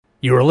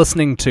You are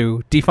listening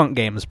to Defunct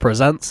Games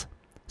presents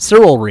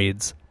Cyril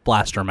Reads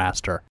Blaster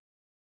Master.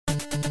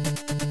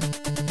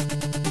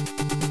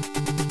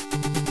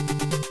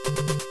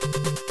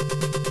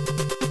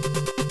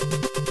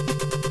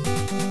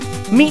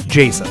 Meet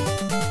Jason.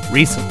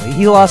 Recently,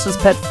 he lost his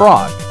pet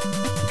frog.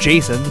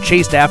 Jason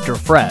chased after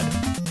Fred,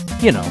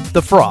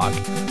 the frog,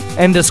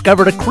 and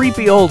discovered a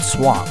creepy old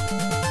swamp.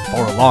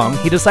 Before long,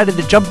 he decided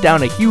to jump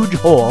down a huge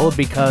hole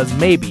because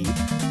maybe,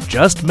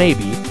 just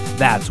maybe,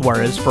 that's where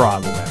his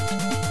frog went.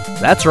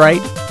 That's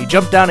right, he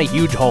jumped down a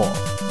huge hole.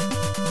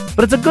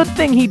 But it's a good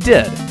thing he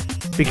did,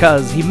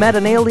 because he met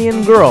an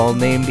alien girl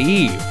named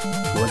Eve,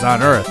 who was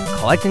on Earth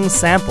collecting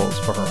samples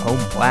for her home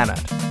planet.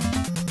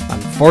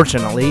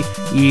 Unfortunately,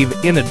 Eve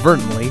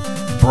inadvertently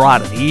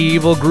brought an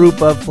evil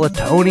group of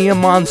plutonium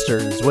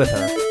monsters with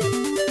her.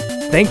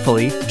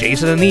 Thankfully,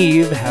 Jason and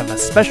Eve have a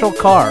special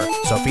car,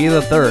 Sophia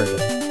the Third.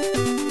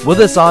 Will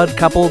this odd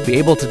couple be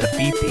able to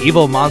defeat the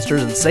evil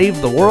monsters and save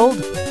the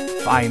world?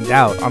 Find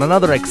out on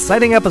another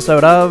exciting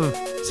episode of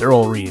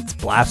Cyril Reads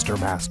Blaster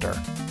Master.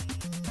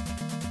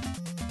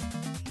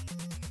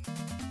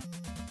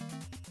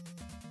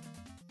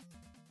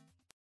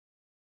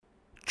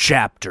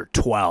 Chapter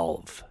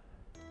 12.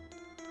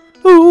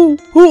 Who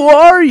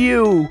are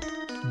you?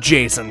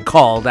 Jason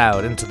called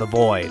out into the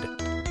void.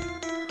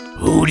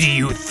 Who do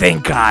you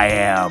think I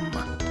am?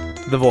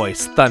 The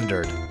voice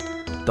thundered.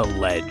 The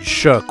ledge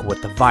shook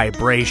with the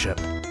vibration.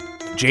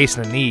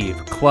 Jason and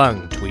Eve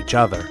clung to each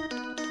other.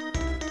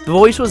 The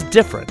voice was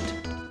different,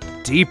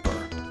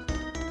 deeper,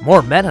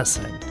 more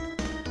menacing.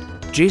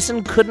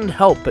 Jason couldn't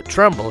help but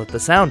tremble at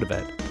the sound of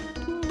it.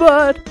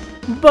 But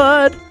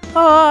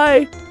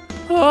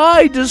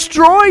I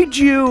destroyed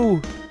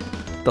you!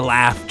 The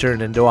laugh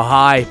turned into a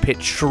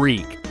high-pitched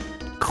shriek.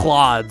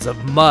 Clods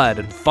of mud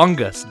and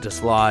fungus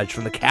dislodged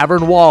from the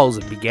cavern walls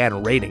and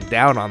began raining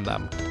down on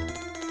them.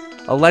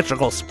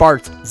 Electrical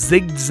sparks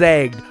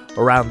zigzagged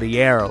around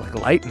the air like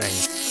lightning.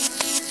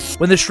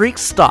 When the shriek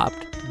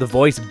stopped, the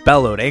voice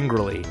bellowed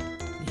angrily.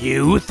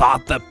 You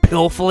thought the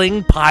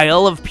pilfering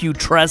pile of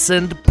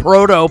putrescent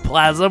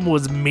protoplasm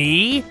was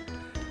me?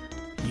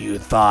 You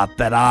thought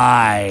that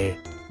I,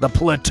 the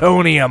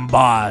plutonium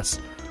boss,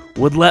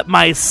 would let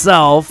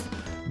myself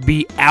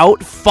be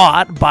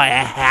outfought by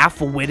a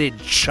half-witted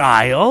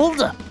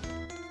child?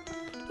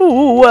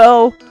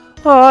 Well,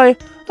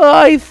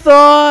 I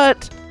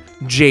thought...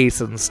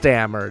 Jason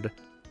stammered.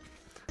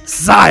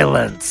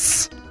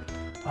 Silence!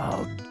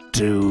 I'll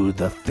do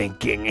the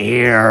thinking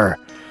here.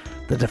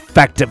 The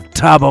defective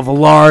tub of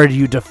lard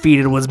you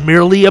defeated was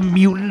merely a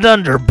mutant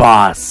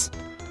underboss.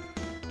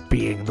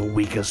 Being the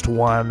weakest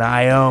one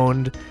I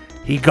owned,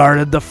 he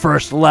guarded the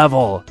first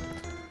level.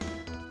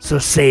 So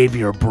save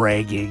your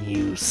bragging,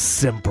 you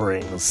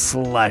simpering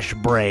slush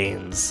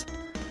brains.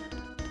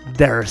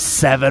 There are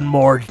 7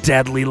 more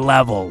deadly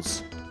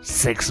levels,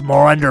 6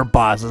 more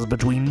underbosses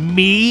between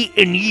me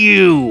and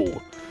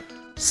you.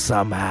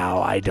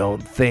 Somehow I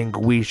don't think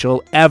we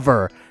shall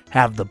ever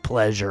have the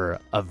pleasure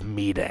of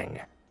meeting.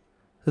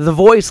 The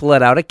voice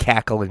let out a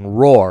cackling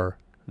roar,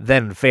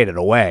 then faded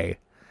away.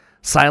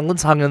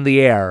 Silence hung in the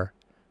air.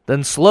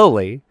 Then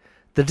slowly,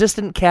 the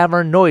distant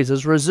cavern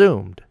noises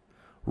resumed.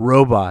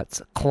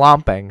 Robots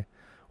clomping,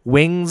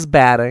 wings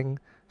batting,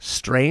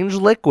 strange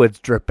liquids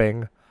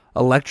dripping,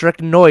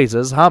 electric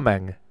noises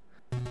humming.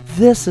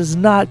 This is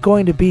not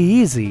going to be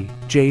easy,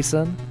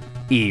 Jason,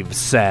 Eve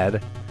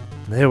said.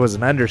 It was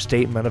an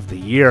understatement of the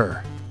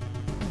year.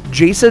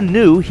 Jason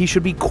knew he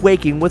should be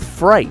quaking with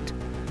fright.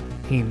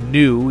 He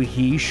knew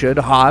he should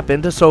hop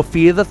into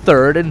Sophia the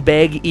Third and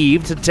beg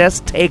Eve to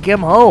just take him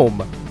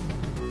home.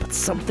 But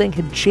something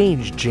had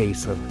changed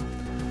Jason.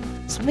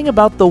 Something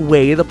about the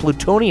way the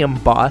plutonium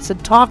boss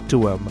had talked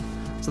to him.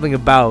 Something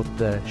about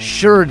the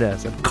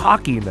sureness and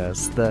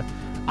cockiness, the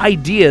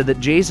idea that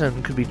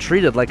Jason could be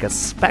treated like a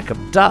speck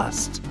of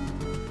dust.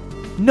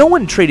 No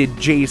one treated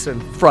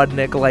Jason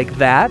Frudnick like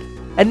that,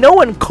 and no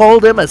one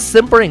called him a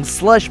simpering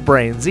slush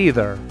brains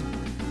either.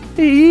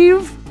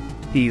 Eve,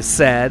 he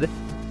said,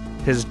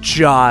 his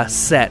jaw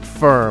set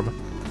firm.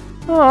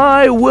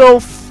 I will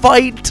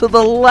fight to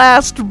the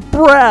last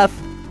breath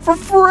for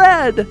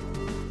Fred,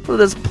 for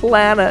this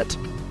planet.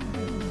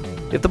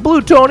 If the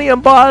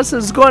plutonium boss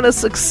is going to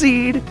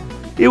succeed,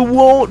 it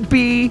won't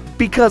be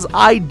because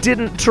I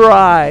didn't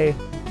try.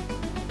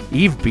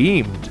 Eve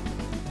beamed.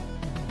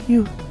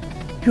 You're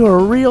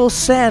a real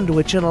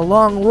sandwich in a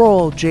long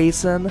roll,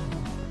 Jason.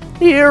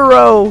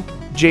 Hero,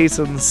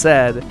 Jason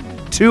said,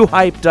 too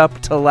hyped up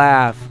to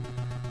laugh.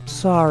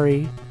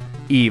 Sorry,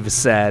 Eve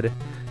said.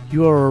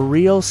 You're a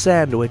real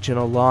sandwich in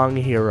a long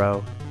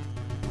hero.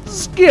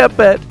 Skip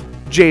it,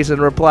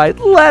 Jason replied.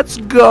 Let's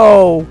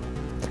go.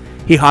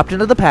 He hopped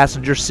into the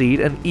passenger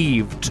seat and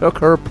Eve took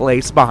her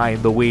place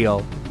behind the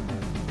wheel.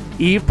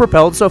 Eve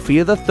propelled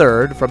Sophia the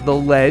Third from the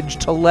ledge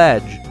to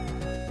ledge.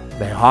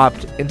 They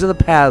hopped into the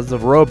paths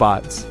of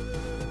robots.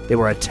 They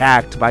were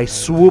attacked by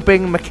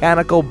swooping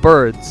mechanical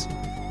birds.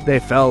 They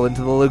fell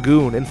into the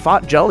lagoon and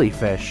fought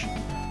jellyfish.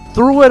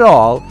 Through it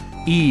all,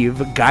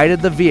 Eve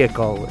guided the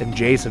vehicle, and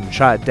Jason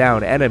shot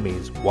down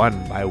enemies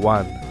one by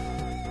one.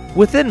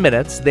 Within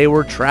minutes, they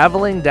were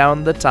traveling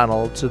down the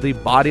tunnel to the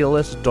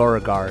bodiless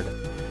Doragard.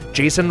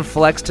 Jason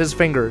flexed his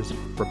fingers,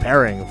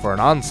 preparing for an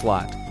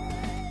onslaught.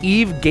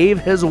 Eve gave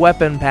his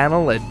weapon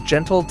panel a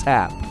gentle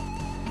tap.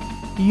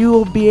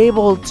 "You'll be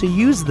able to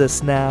use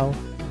this now,"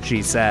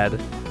 she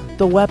said.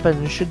 "The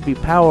weapon should be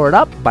powered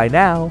up by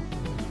now."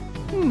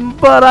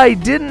 "But I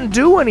didn't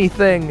do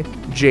anything,"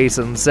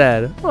 Jason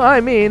said.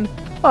 "I mean,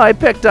 I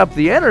picked up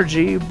the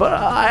energy, but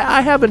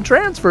I haven't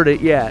transferred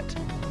it yet."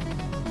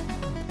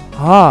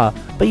 "Ah,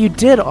 but you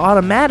did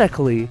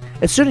automatically,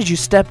 as soon as you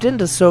stepped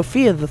into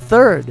Sophia the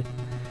Third.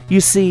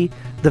 You see,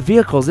 the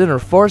vehicle's inner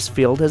force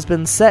field has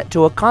been set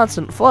to a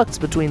constant flux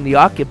between the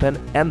occupant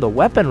and the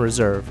weapon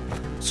reserve,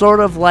 sort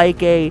of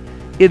like a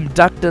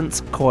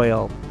inductance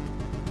coil."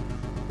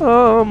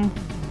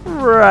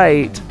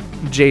 Right,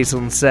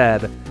 Jason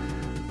said.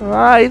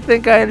 "I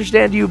think I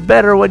understand you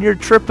better when you're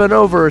tripping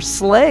over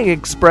slang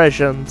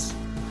expressions."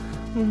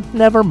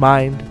 "Never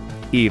mind,"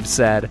 Eve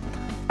said.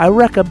 "I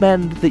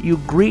recommend that you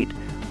greet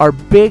our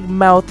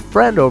big-mouthed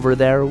friend over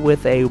there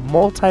with a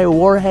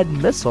multi-warhead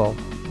missile."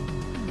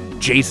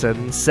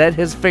 Jason set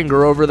his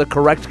finger over the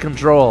correct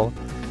control.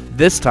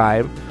 This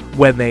time,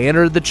 when they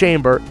entered the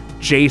chamber,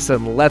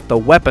 Jason let the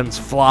weapons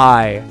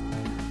fly.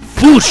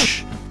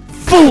 Foosh!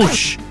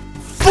 Foosh!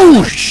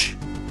 Foosh!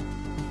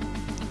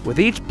 With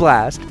each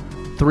blast,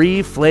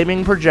 3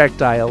 flaming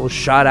projectiles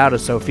shot out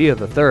of Sophia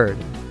the Third.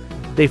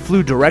 They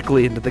flew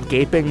directly into the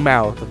gaping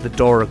mouth of the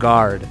Dora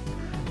guard.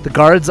 The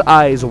guard's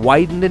eyes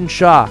widened in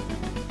shock.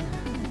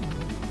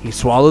 He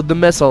swallowed the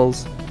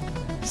missiles,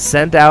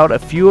 sent out a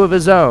few of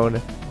his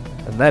own,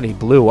 and then he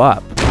blew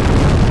up.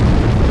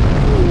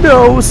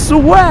 "No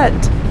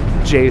sweat,"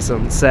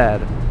 Jason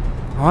said.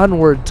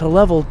 "Onward to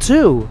level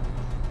 2,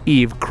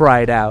 Eve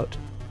cried out.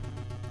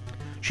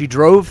 She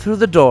drove through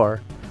the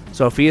door.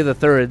 Sophia the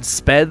Third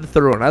sped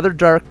through another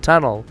dark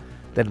tunnel,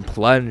 then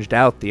plunged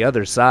out the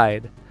other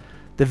side.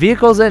 The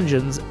vehicle's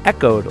engines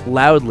echoed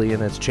loudly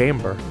in its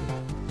chamber.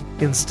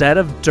 Instead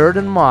of dirt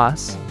and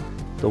moss,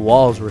 the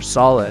walls were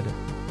solid,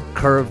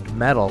 curved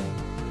metal.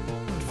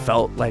 It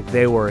felt like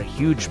they were a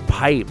huge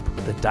pipe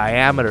with a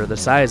diameter the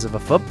size of a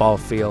football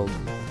field.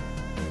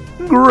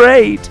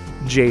 "Great,"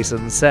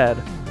 Jason said.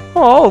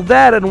 "All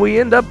that and we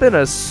end up in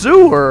a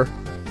sewer."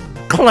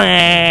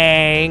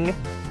 Clang!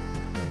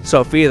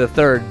 Sophia the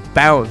Third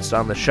bounced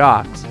on the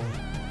shocks.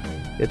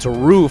 Its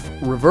roof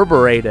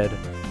reverberated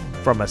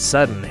from a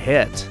sudden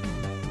hit.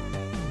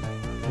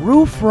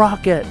 "Roof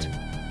rocket!"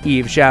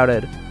 Eve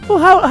shouted. "Well,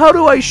 how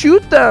do I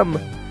shoot them?"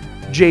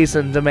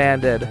 Jason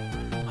demanded.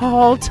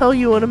 "I'll tell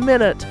you in a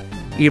minute,"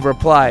 Eve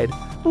replied.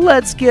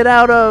 "Let's get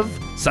out of..."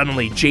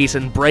 Suddenly,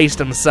 Jason braced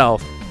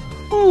himself.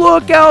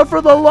 "Look out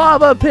for the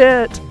lava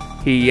pit!"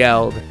 he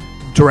yelled.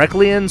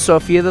 Directly in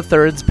Sophia the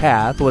Third's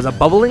path was a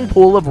bubbling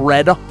pool of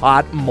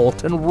red-hot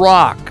molten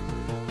rock.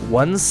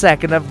 1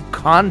 second of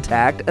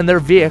contact and their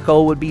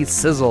vehicle would be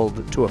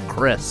sizzled to a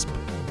crisp.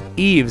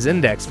 Eve's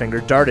index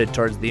finger darted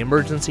towards the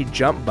emergency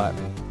jump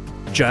button.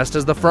 Just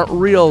as the front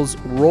wheels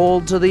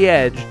rolled to the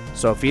edge,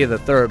 Sophia the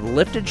Third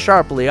lifted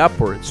sharply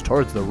upwards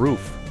towards the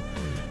roof.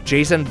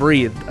 Jason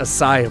breathed a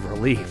sigh of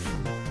relief.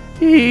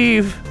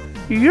 "Eve,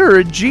 you're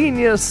a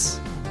genius."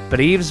 But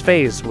Eve's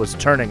face was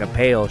turning a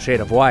pale shade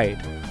of white.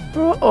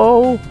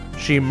 "Uh-oh,"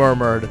 she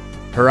murmured,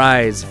 her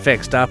eyes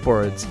fixed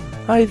upwards.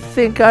 "I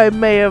think I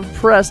may have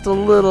pressed a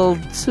little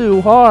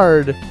too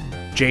hard."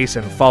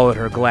 Jason followed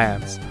her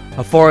glance.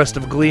 A forest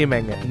of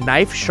gleaming,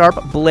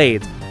 knife-sharp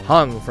blades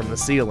hung from the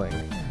ceiling,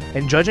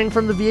 and judging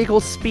from the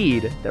vehicle's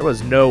speed, there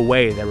was no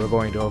way they were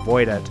going to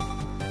avoid it.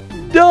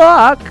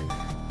 "Doc!"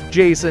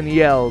 Jason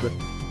yelled,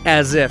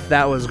 as if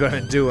that was going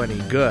to do any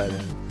good.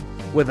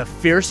 With a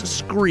fierce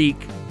skreek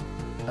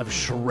of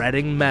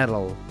shredding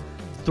metal,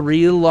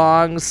 3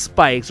 long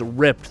spikes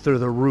ripped through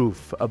the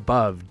roof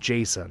above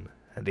Jason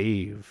and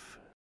Eve.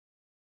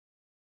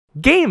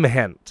 Game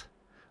hint: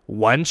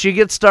 once you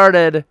get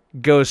started,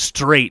 go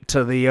straight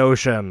to the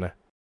ocean.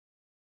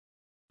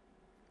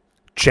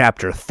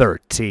 Chapter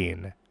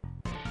 13.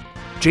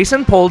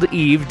 Jason pulled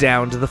Eve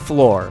down to the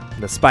floor.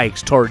 The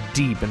spikes tore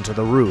deep into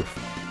the roof,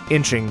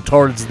 inching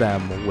towards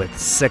them with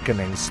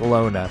sickening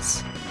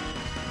slowness.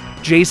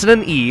 Jason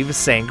and Eve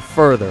sank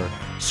further,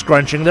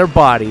 scrunching their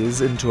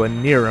bodies into a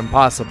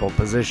near-impossible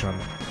position.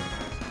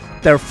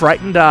 Their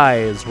frightened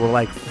eyes were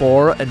like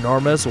 4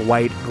 enormous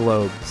white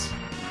globes.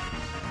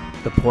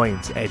 The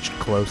points edged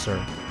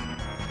closer.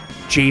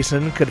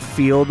 Jason could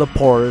feel the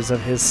pores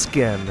of his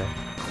skin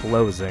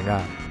closing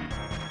up.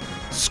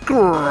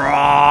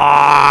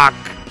 Skrock!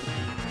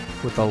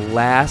 With a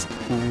last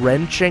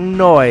wrenching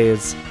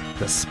noise,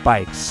 the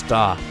spike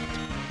stopped.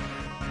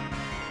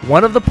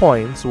 One of the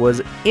points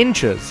was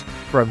inches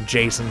from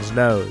Jason's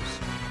nose.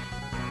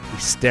 He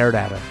stared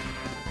at it,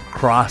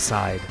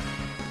 cross-eyed.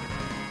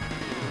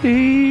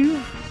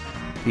 "Eve,"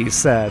 he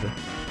said,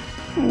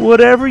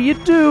 "whatever you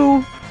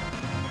do,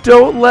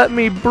 don't let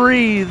me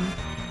breathe."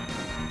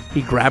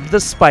 He grabbed the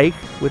spike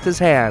with his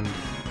hand,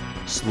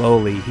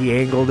 Slowly, he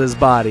angled his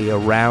body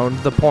around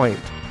the point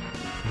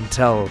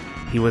until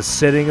he was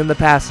sitting in the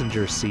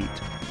passenger seat.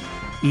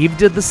 Eve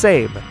did the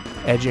same,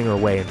 edging her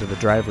way into the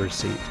driver's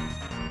seat.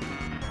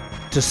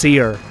 To see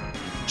her,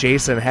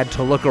 Jason had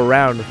to look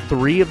around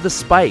 3 of the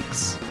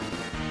spikes.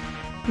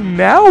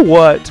 "Now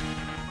what?"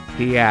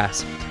 he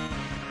asked.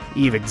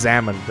 Eve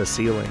examined the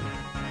ceiling.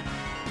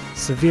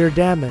 "Severe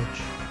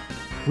damage.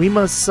 We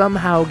must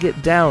somehow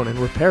get down and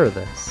repair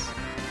this."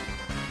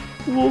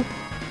 "Well,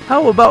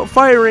 how about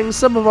firing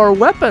some of our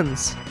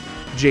weapons?"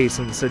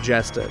 Jason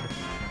suggested.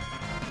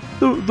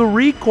 The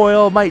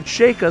recoil might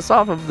shake us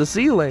off of the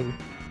ceiling."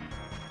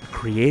 A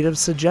creative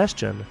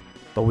suggestion,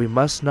 but we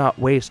must not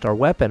waste our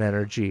weapon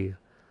energy.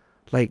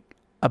 Like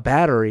a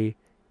battery,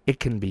 it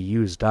can be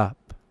used up.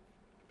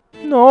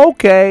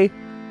 "Okay,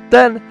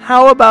 then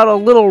how about a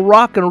little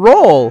rock and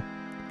roll?"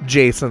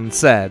 Jason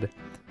said.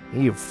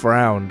 Eve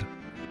frowned.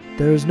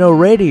 "There's no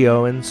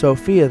radio in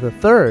Sophia the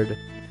Third."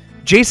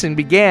 Jason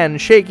began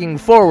shaking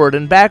forward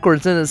and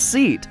backwards in his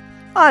seat.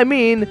 "I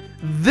mean,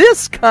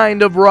 this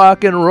kind of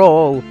rock and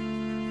roll."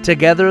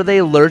 Together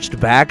they lurched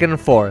back and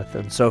forth,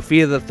 and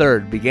Sophia the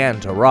Third began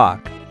to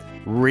rock.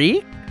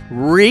 Reek,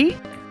 reek,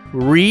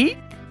 reek,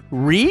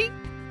 reek,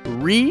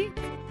 reek,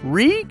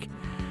 reek.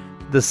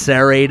 The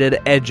serrated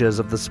edges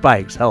of the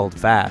spikes held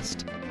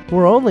fast.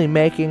 "We're only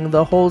making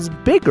the holes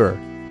bigger,"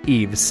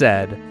 Eve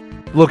said,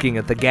 looking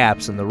at the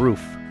gaps in the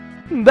roof.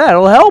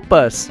 "That'll help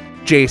us,"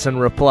 Jason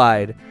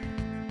replied.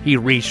 He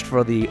reached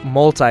for the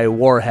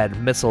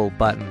multi-warhead missile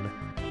button.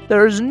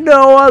 "There's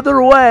no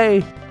other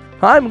way.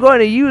 I'm going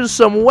to use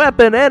some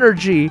weapon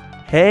energy.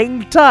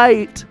 Hang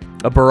tight."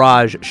 A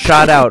barrage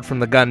shot out from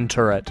the gun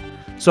turret.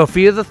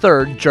 Sophia the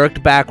Third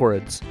jerked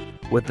backwards.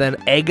 With an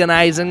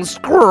agonizing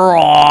squawk,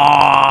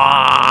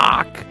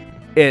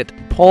 it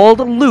pulled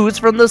loose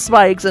from the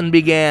spikes and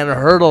began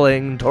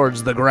hurtling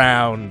towards the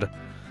ground.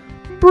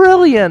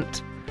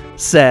 "Brilliant,"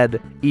 said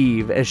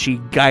Eve as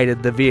she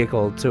guided the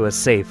vehicle to a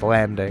safe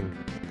landing.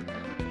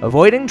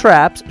 Avoiding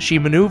traps, she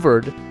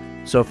maneuvered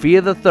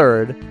Sophia the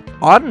Third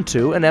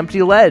onto an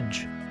empty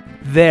ledge.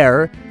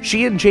 There,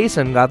 she and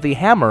Jason got the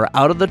hammer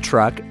out of the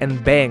truck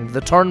and banged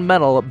the torn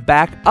metal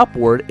back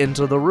upward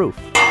into the roof.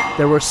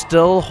 There were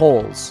still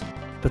holes,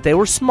 but they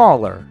were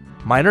smaller,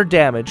 minor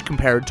damage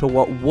compared to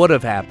what would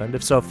have happened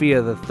if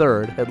Sophia the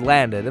Third had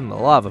landed in the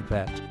lava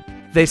pit.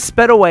 They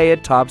sped away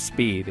at top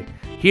speed.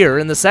 Here,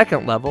 in the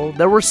second level,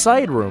 there were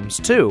side rooms,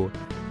 too.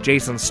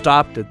 Jason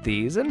stopped at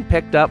these and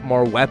picked up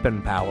more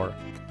weapon power.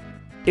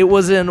 It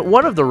was in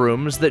one of the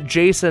rooms that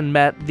Jason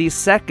met the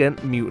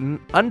second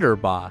mutant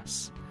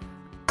underboss.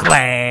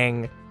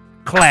 Clang,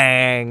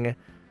 clang,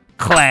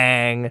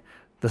 clang.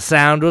 The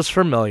sound was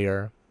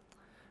familiar.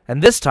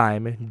 And this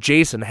time,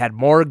 Jason had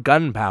more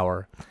gun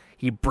power.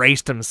 He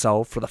braced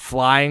himself for the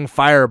flying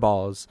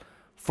fireballs,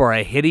 for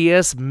a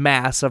hideous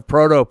mass of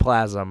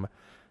protoplasm.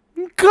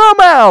 "Come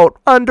out,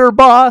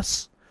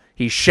 underboss!"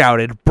 he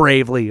shouted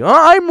bravely.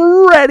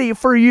 "I'm ready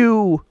for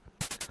you!"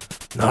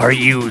 "Are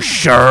you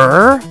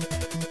sure?"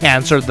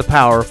 answered the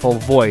powerful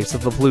voice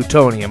of the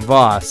plutonium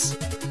boss.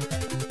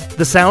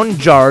 The sound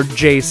jarred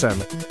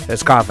Jason.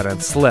 His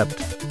confidence slipped,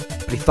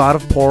 but he thought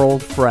of poor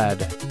old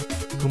Fred,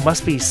 who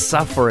must be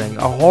suffering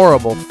a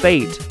horrible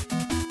fate,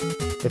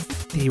 if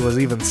he was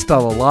even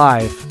still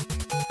alive.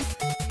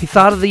 He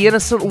thought of the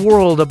innocent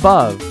world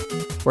above,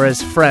 where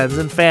his friends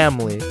and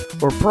family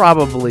were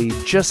probably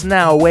just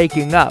now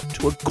waking up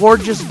to a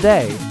gorgeous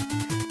day.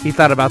 He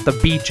thought about the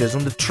beaches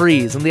and the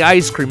trees and the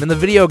ice cream and the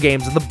video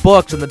games and the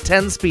books and the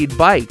 10-speed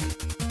bike.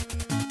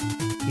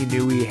 He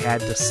knew he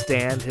had to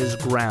stand his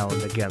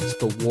ground against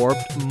the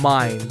warped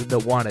mind that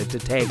wanted to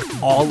take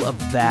all of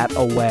that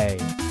away.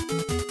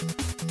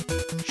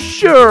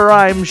 "Sure,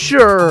 I'm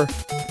sure,"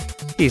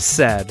 he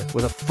said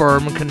with a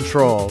firm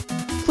control.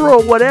 "Throw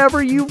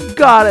whatever you've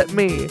got at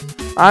me.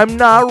 I'm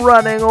not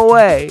running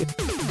away."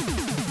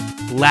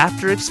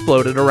 Laughter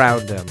exploded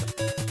around him.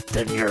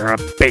 "Then you're a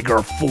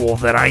bigger fool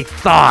than I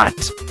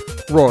thought,"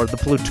 roared the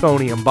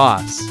plutonium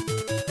boss.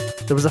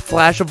 There was a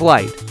flash of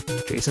light.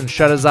 Jason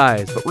shut his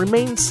eyes, but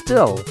remained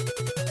still.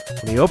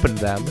 When he opened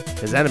them,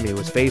 his enemy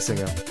was facing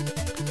him.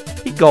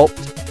 He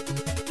gulped.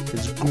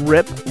 His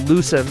grip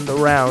loosened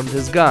around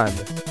his gun.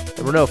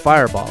 There were no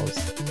fireballs.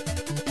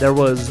 There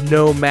was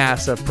no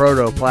mass of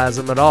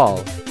protoplasm at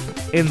all.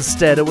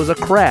 Instead, it was a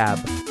crab.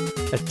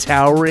 A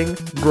towering,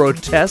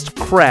 grotesque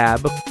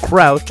crab,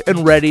 crouched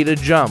and ready to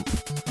jump.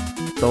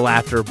 The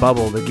laughter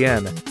bubbled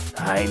again.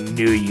 "I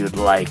knew you'd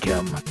like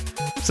him,"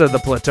 said the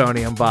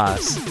plutonium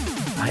boss.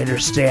 "I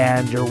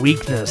understand your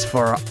weakness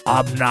for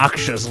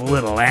obnoxious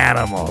little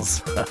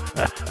animals."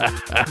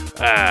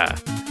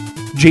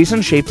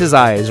 Jason shaped his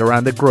eyes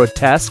around the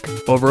grotesque,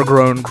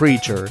 overgrown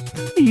creature.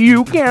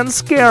 "You can't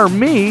scare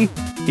me,"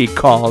 he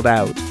called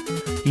out.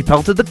 He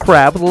pelted the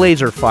crab with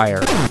laser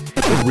fire.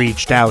 It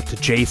reached out to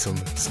Jason,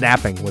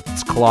 snapping with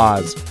its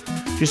claws.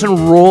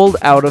 Jason rolled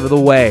out of the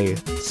way,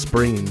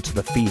 springing to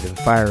the feet and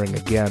firing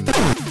again.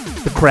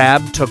 The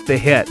crab took the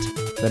hit,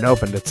 then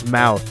opened its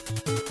mouth.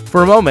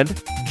 For a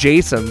moment,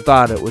 Jason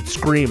thought it would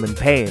scream in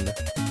pain,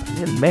 but it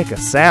didn't make a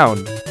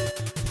sound.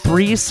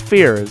 3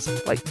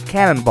 spheres, like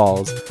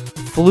cannonballs,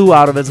 flew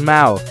out of his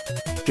mouth.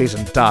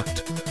 Jason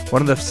ducked.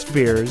 One of the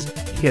spheres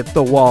hit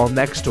the wall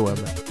next to him.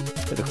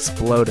 It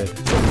exploded,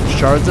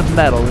 shards of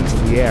metal into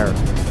the air.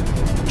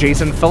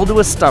 Jason fell to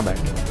his stomach.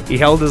 He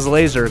held his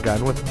laser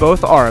gun with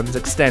both arms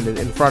extended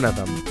in front of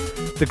him.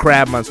 The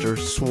crab monster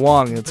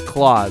swung its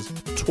claws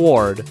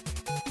toward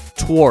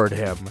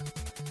him.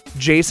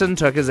 Jason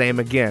took his aim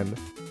again.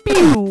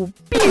 Pew,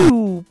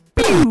 pew,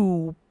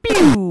 pew,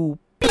 pew,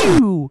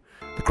 pew.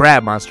 The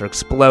crab monster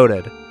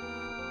exploded.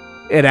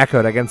 It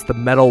echoed against the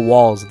metal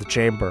walls of the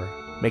chamber,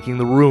 making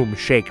the room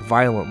shake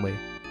violently.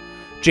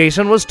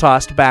 Jason was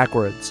tossed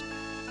backwards.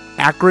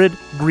 Acrid,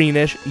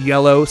 greenish,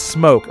 yellow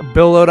smoke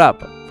billowed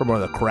up from where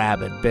the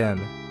crab had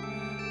been.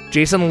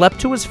 Jason leapt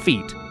to his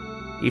feet.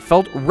 He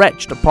felt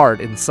wrenched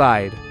apart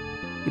inside.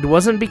 It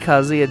wasn't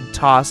because he had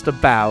tossed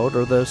about,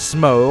 or the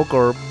smoke,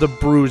 or the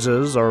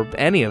bruises, or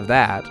any of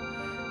that.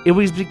 It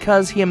was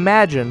because he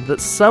imagined that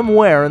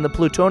somewhere in the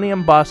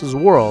plutonium boss's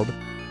world,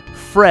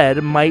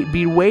 Fred might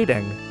be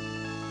waiting.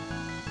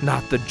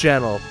 Not the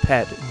gentle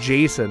pet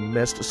Jason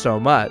missed so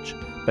much,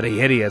 but a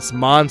hideous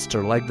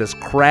monster like this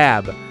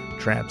crab,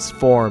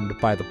 transformed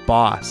by the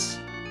boss.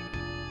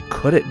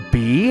 Could it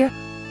be?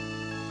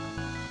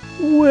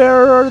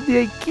 Where are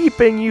they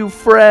keeping you,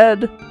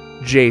 Fred?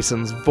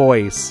 Jason's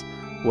voice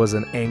was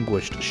an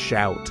anguished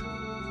shout.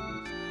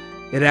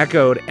 It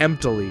echoed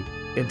emptily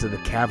into the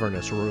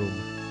cavernous room.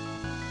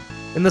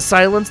 In the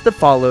silence that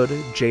followed,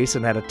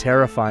 Jason had a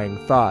terrifying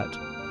thought.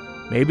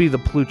 Maybe the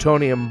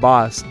plutonium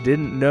boss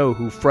didn't know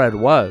who Fred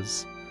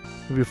was.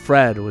 Maybe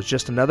Fred was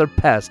just another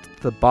pest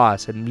that the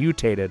boss had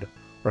mutated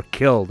or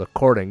killed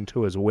according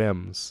to his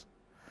whims.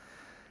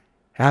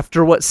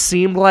 After what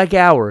seemed like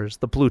hours,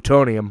 the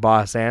plutonium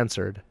boss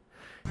answered.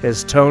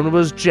 His tone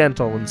was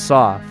gentle and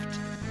soft,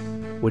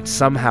 which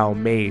somehow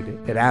made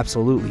it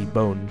absolutely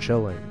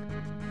bone-chilling.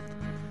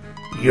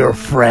 Your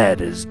Fred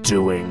is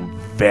doing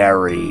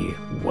very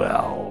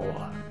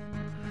well,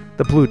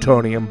 the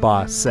plutonium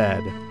boss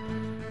said.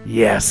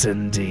 Yes,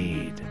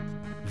 indeed.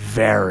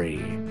 Very,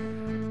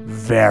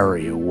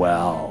 very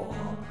well.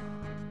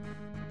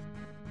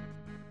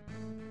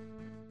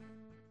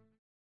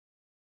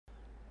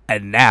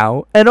 And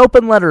now, an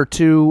open letter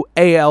to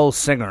A.L.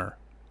 Singer,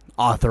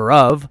 author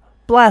of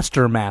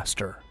Blaster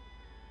Master.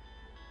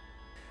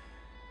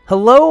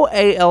 Hello,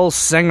 A.L.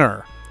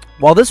 Singer.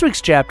 While this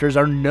week's chapters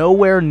are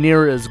nowhere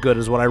near as good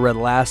as what I read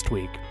last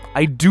week,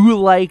 I do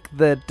like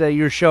that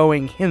you're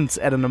showing hints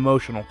at an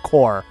emotional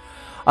core.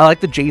 I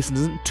like that Jason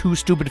isn't too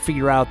stupid to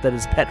figure out that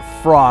his pet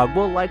frog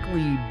will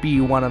likely be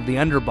one of the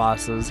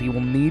underbosses he will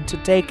need to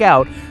take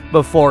out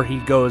before he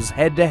goes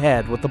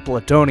head-to-head with the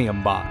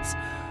plutonium boss.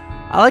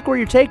 I like where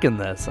you're taking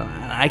this.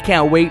 I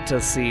can't wait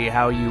to see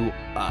how you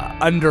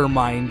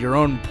undermine your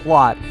own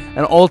plot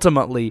and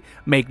ultimately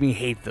make me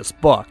hate this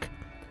book.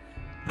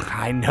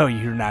 I know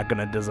you're not going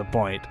to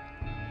disappoint.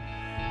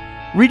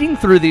 Reading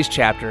through these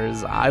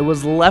chapters, I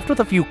was left with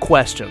a few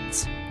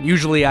questions.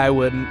 Usually I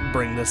wouldn't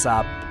bring this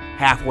up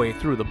halfway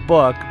through the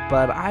book,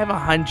 but I have a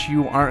hunch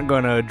you aren't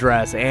going to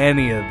address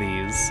any of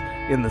these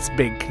in this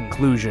big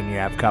conclusion you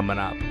have coming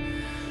up.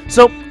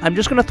 So I'm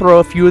just going to throw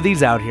a few of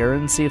these out here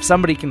and see if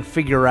somebody can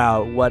figure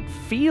out what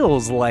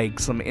feels like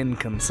some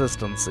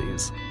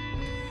inconsistencies.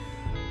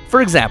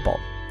 For example,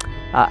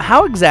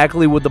 how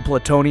exactly would the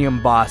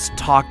plutonium boss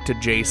talk to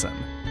Jason?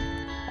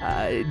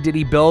 Did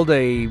he build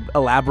a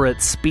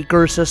elaborate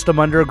speaker system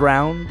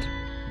underground?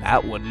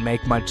 That wouldn't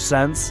make much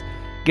sense,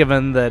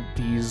 given that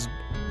he's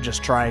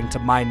just trying to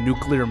mine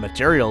nuclear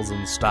materials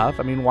and stuff.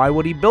 I mean, why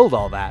would he build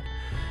all that?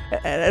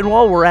 And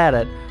while we're at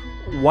it,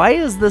 why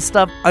is this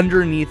stuff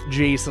underneath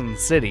Jason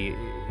City?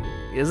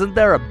 Isn't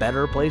there a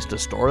better place to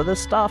store this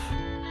stuff?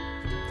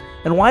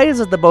 And why is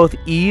it that both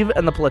Eve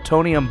and the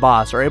plutonium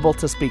boss are able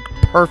to speak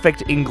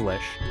perfect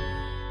English?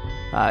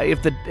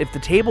 If the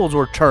tables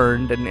were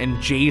turned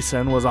and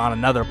Jason was on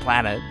another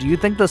planet, do you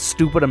think the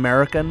stupid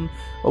American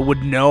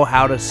would know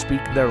how to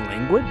speak their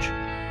language?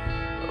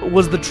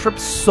 Was the trip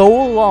so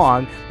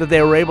long that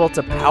they were able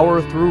to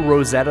power through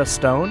Rosetta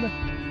Stone?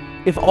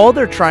 If all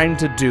they're trying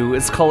to do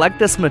is collect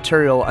this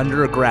material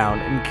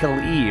underground and kill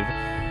Eve,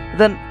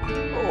 then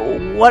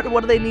what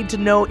do they need to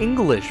know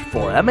English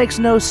for? That makes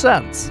no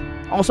sense.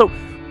 Also,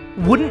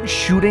 wouldn't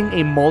shooting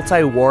a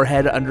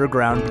multi-warhead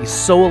underground be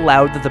so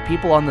loud that the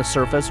people on the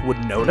surface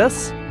would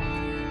notice?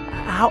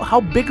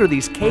 How big are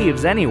these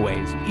caves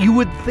anyways? You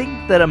would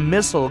think that a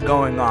missile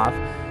going off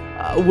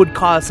would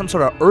cause some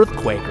sort of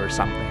earthquake or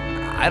something.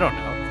 I don't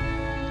know.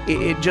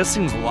 It just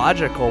seems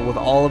logical with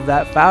all of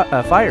that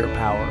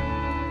firepower.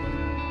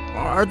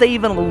 Are they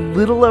even a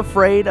little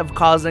afraid of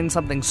causing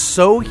something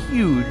so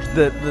huge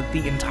that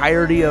the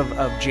entirety of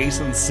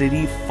Jason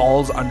City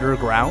falls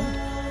underground?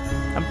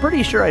 I'm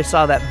pretty sure I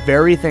saw that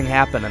very thing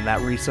happen in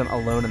that recent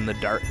Alone in the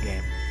Dark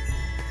game.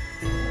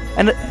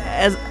 And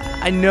as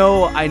I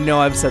know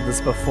I've said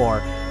this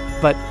before,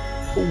 but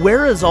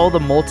where is all the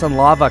molten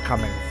lava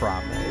coming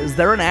from? Is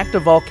there an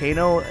active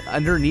volcano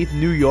underneath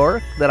New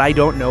York that I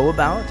don't know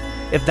about?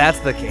 If that's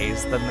the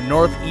case, then the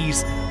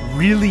Northeast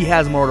really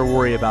has more to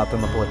worry about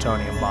than the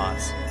plutonium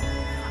boss.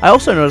 I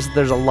also noticed that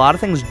there's a lot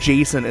of things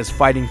Jason is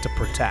fighting to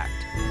protect.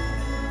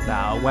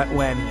 Now,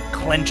 when he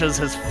clenches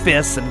his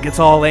fists and gets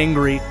all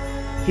angry,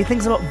 he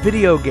thinks about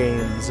video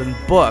games and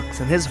books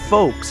and his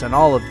folks and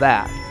all of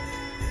that.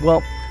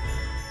 Well,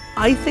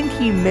 I think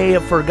he may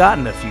have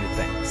forgotten a few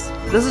things.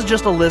 This is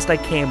just a list I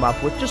came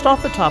up with just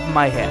off the top of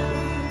my head.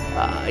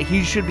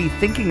 He should be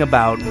thinking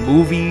about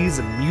movies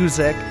and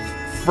music,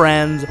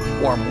 friends,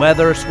 warm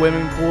weather,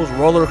 swimming pools,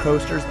 roller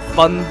coasters,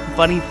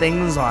 funny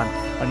things on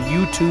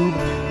YouTube,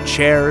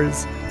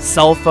 chairs,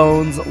 cell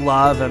phones,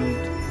 love,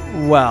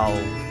 and, well,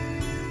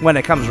 when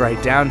it comes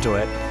right down to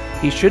it,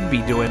 he should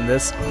be doing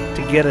this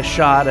to get a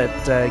shot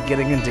at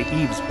getting into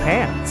Eve's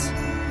pants.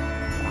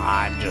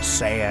 I'm just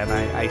saying,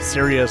 I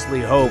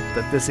seriously hope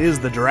that this is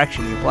the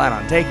direction you plan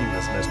on taking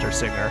this, Mr.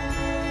 Singer.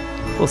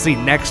 We'll see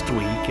next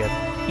week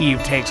if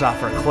Eve takes off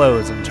her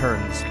clothes and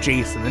turns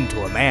Jason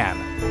into a man.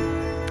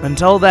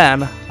 Until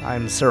then,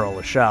 I'm Cyril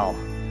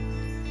Reads.